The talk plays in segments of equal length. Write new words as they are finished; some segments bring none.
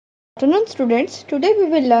Afternoon students, today we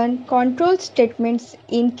will learn control statements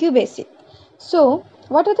in qbasic. So,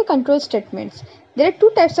 what are the control statements? There are two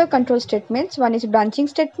types of control statements. One is branching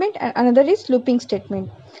statement and another is looping statement.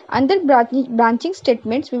 Under branching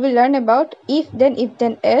statements, we will learn about if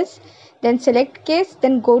then else, then select case,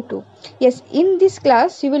 then go to. Yes, in this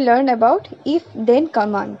class you will learn about if then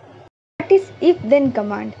command. What is if then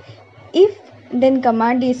command? If then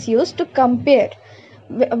command is used to compare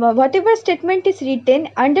whatever statement is written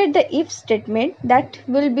under the if statement, that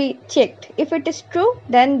will be checked. If it is true,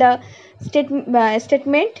 then the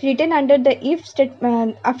statement written under the if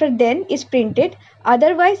statement after then is printed.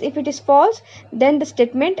 Otherwise, if it is false, then the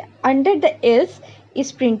statement under the else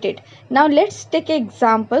is printed. Now let's take an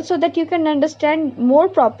example so that you can understand more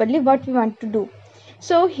properly what we want to do.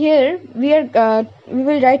 So here we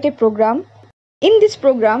will write a program. In this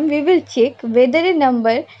program, we will check whether a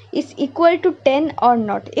number is equal to 10 or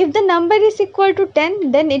not. If the number is equal to 10,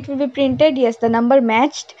 then it will be printed yes, the number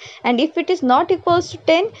matched, and if it is not equals to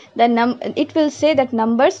 10, it will say that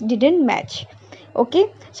numbers didn't match.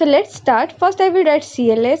 Okay, so let's start. First I will write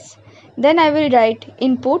CLS, then I will write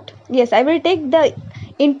input. Yes, I will take the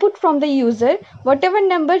input from the user. Whatever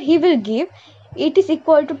number he will give, it is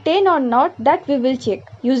equal to 10 or not, that we will check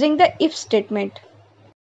using the if statement.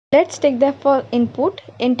 Let's take the for input,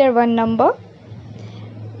 enter one number.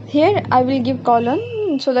 Here I will give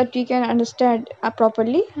colon so that you can understand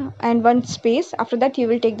properly, and one space. After that you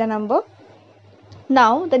will take the number.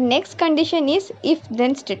 Now the next condition is if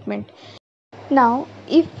then statement. Now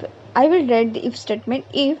if I will write the if statement,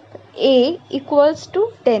 if a equals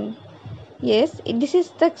to 10. Yes, this is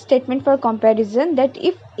the statement for comparison, that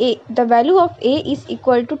if the value of a is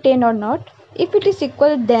equal to 10 or not. If it is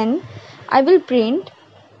equal, then I will print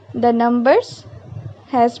the numbers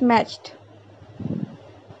has matched,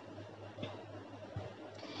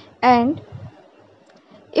 and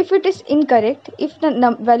if it is incorrect, if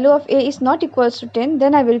the value of a is not equals to 10,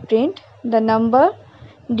 then I will print the number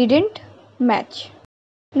didn't match.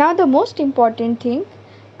 Now the most important thing,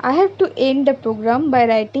 I have to end the program by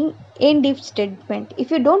writing end if statement.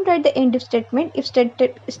 If you don't write the end if statement, if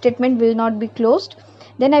statement will not be closed,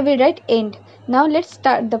 then I will write end. Now let's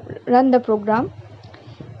run the program.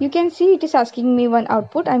 You can see it is asking me one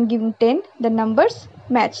output. I am giving 10. The numbers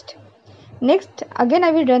matched. Next, again I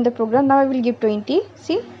will run the program. Now I will give 20.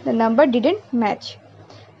 See, the number didn't match.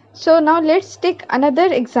 So now let's take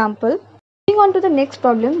another example. Moving on to the next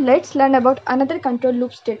problem, let's learn about another control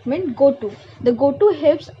loop statement, go to. The go to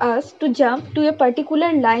helps us to jump to a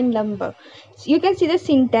particular line number. So you can see the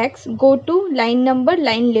syntax, go to, line number,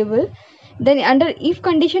 line label. Then under if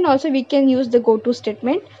condition also we can use the go to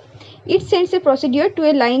statement. It sends a procedure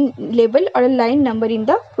to a line label or a line number in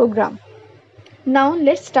the program. Now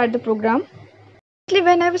let's start the program. Actually,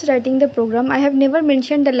 when I was writing the program, I have never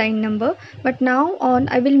mentioned the line number, but now on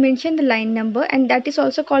I will mention the line number, and that is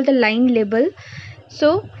also called the line label.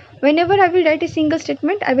 So whenever I will write a single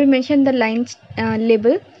statement, I will mention the line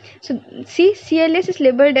label. So see, CLS is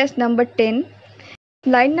labeled as number 10.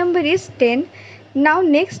 Line number is 10. Now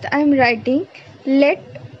next I am writing let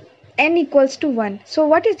n equals to 1. So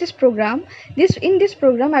what is this program? In this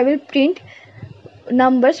program I will print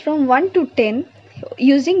numbers from 1 to 10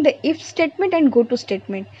 using the if statement and go to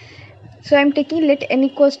statement. So I am taking let n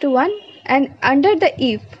equals to 1, and under the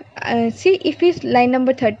if, see, if is line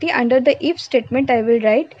number 30, under the if statement I will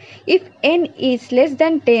write if n is less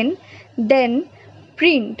than 10, then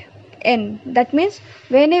print n. That means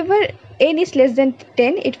whenever n is less than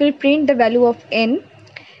 10, it will print the value of n.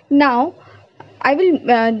 Now I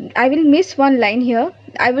will miss one line here.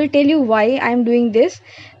 I will tell you why I am doing this.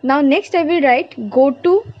 Now next I will write go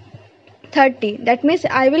to 30. That means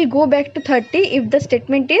I will go back to 30 if the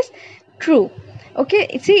statement is true.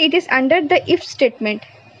 Okay, see, it is under the if statement,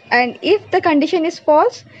 and if the condition is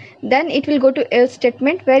false, then it will go to else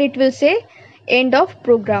statement where it will say end of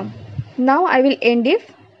program. Now I will end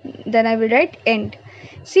if, then I will write end.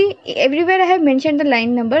 See, everywhere I have mentioned the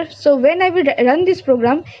line number, so when I will run this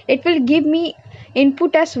program, it will give me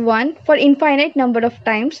input as 1 for infinite number of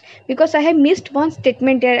times, because I have missed one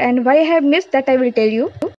statement here, and why I have missed that I will tell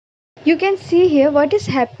you. You can see here what is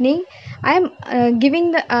happening. I am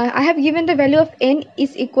I have given the value of n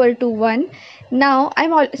is equal to 1. Now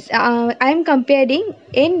I am comparing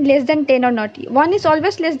n less than 10 or not. 1 is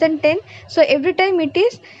always less than 10, so every time it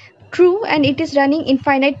is true, and it is running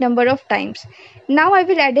infinite number of times. Now I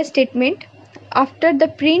will add a statement after the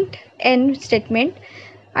print n statement.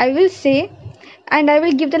 I will say, and I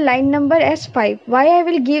will give the line number as 5. Why I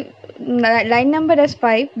will give line number as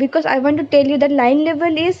 5? Because I want to tell you that line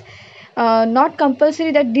level is not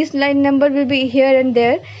compulsory that this line number will be here and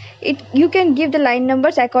there. you can give the line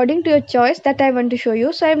numbers according to your choice that I want to show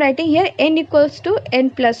you. So I am writing here n equals to n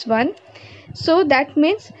plus 1. So that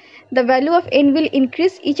means the value of n will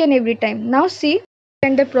increase each and every time. Now see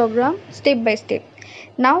and the program step by step.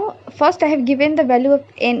 Now first I have given the value of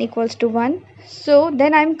n equals to 1. So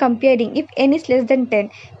then I am comparing if n is less than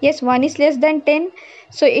 10. Yes, 1 is less than 10.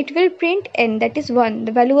 So it will print n, that is 1.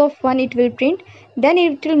 The value of 1 it will print. Then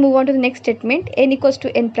it will move on to the next statement, n equals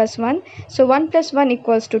to n plus 1. So 1 plus 1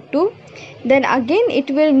 equals to 2. Then again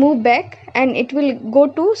it will move back and it will go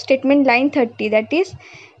to statement line 30. That is,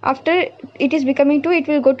 after it is becoming 2, it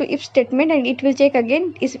will go to if statement and it will check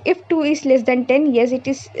again is if 2 is less than 10. Yes, it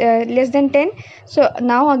is less than 10. So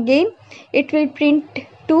now again it will print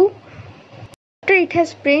 2. After it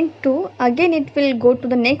has print 2, again it will go to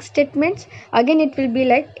the next statements. Again it will be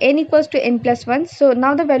like n equals to n plus 1. So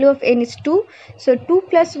now the value of n is 2. So 2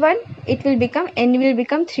 plus 1 it will become n will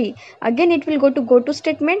become 3. Again it will go to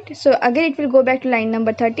statement. So again it will go back to line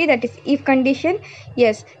number 30, that is if condition.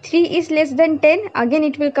 Yes, 3 is less than 10. Again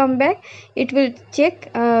it will come back. It will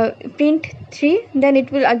check print 3. Then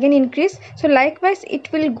it will again increase. So likewise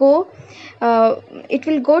it will go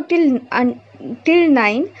till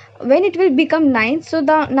 9. When it will become 9, so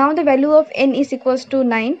now the value of n is equals to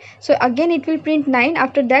 9. So again it will print 9.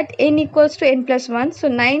 After that n equals to n plus 1. So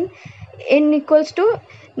n equals to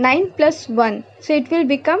 9 plus 1. So it will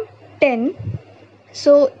become 10.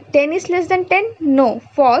 So 10 is less than 10? No,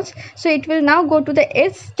 false. So it will now go to the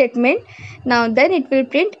else statement. Now then it will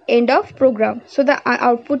print end of program. So the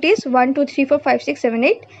output is 1 2 3 4 5 6 7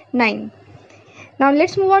 8 9. Now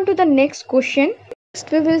let's move on to the next question. Next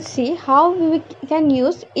we will see how we can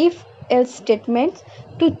use if else statements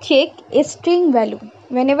to check a string value.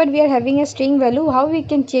 Whenever we are having a string value, how we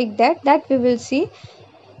can check that we will see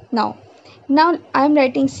now. Now I am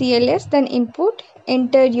writing CLS, then input,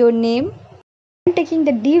 enter your name. I am taking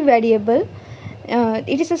the D variable.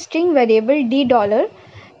 It is a string variable D dollar.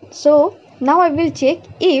 So now I will check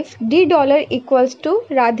if D dollar equals to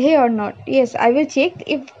Radhe or not. Yes, I will check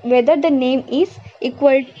if whether the name is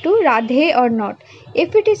equal to Radhe or not.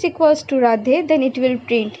 If it is equals to Radhe, then it will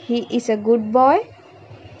print he is a good boy,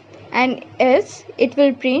 and else it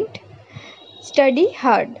will print study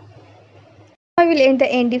hard. I will end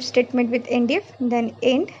the end if statement with end if, then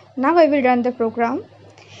end. Now I will run the program.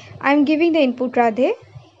 I am giving the input Radhe.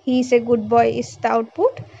 He is a good boy is the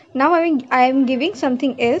output. Now I am giving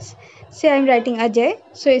something else. Say I am writing Ajay.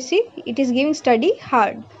 So you see it is giving study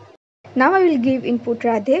hard. Now I will give input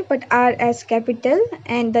Radhe, but R as capital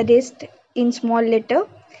and the rest in small letter.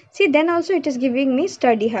 See, then also it is giving me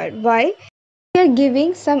study hard. Why? We are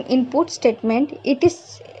giving some input statement. It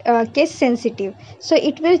is case sensitive, so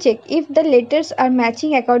it will check if the letters are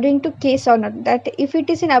matching according to case or not. That if it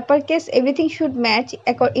is in uppercase, everything should match.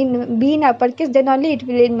 Be in uppercase, then only it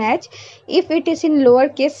will match. If it is in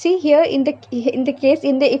lowercase, see here in the case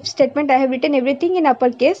in the if statement I have written everything in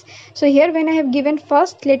uppercase. So here when I have given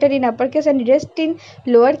first letter in uppercase and rest in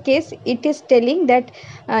lowercase, it is telling that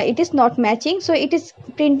it is not matching. So it is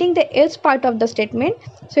printing the else part of the statement.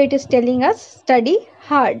 So it is telling us study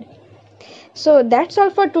hard. So that's all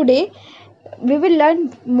for today. We will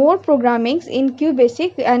learn more programmings in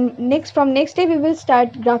qbasic, and from next day we will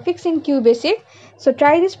start graphics in qbasic. So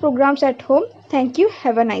try these programs at home. Thank you.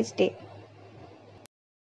 Have a nice day.